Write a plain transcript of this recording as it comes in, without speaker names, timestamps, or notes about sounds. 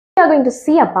are going to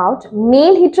see about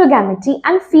male heterogamety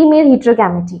and female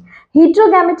heterogamety.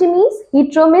 Heterogamety means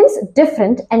hetero means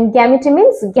different and gamety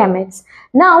means gametes.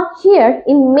 Now here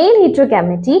in male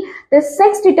heterogamety, the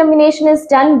sex determination is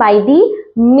done by the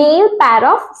male pair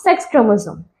of sex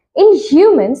chromosome. In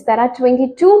humans, there are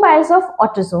 22 pairs of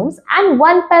autosomes and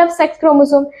 1 pair of sex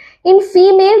chromosome. In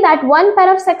female, that 1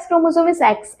 pair of sex chromosome is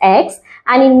XX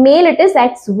and in male it is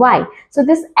XY. So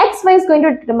this XY is going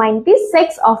to determine the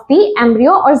sex of the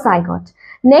embryo or zygote.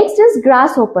 Next is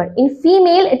grasshopper. In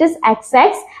female, it is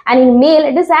XX and in male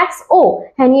it is XO.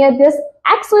 And here this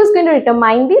XO is going to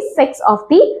determine the sex of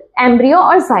the embryo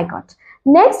or zygote.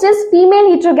 Next is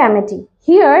female heterogamety.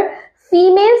 Here,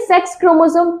 female sex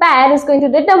chromosome pair is going to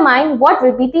determine what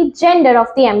will be the gender of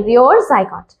the embryo or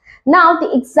zygote. Now,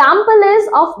 the example is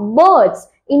of birds.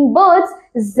 In birds,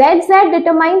 ZZ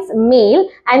determines male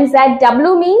and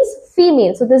ZW means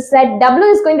female. So, this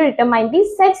ZW is going to determine the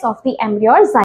sex of the embryo or zygote.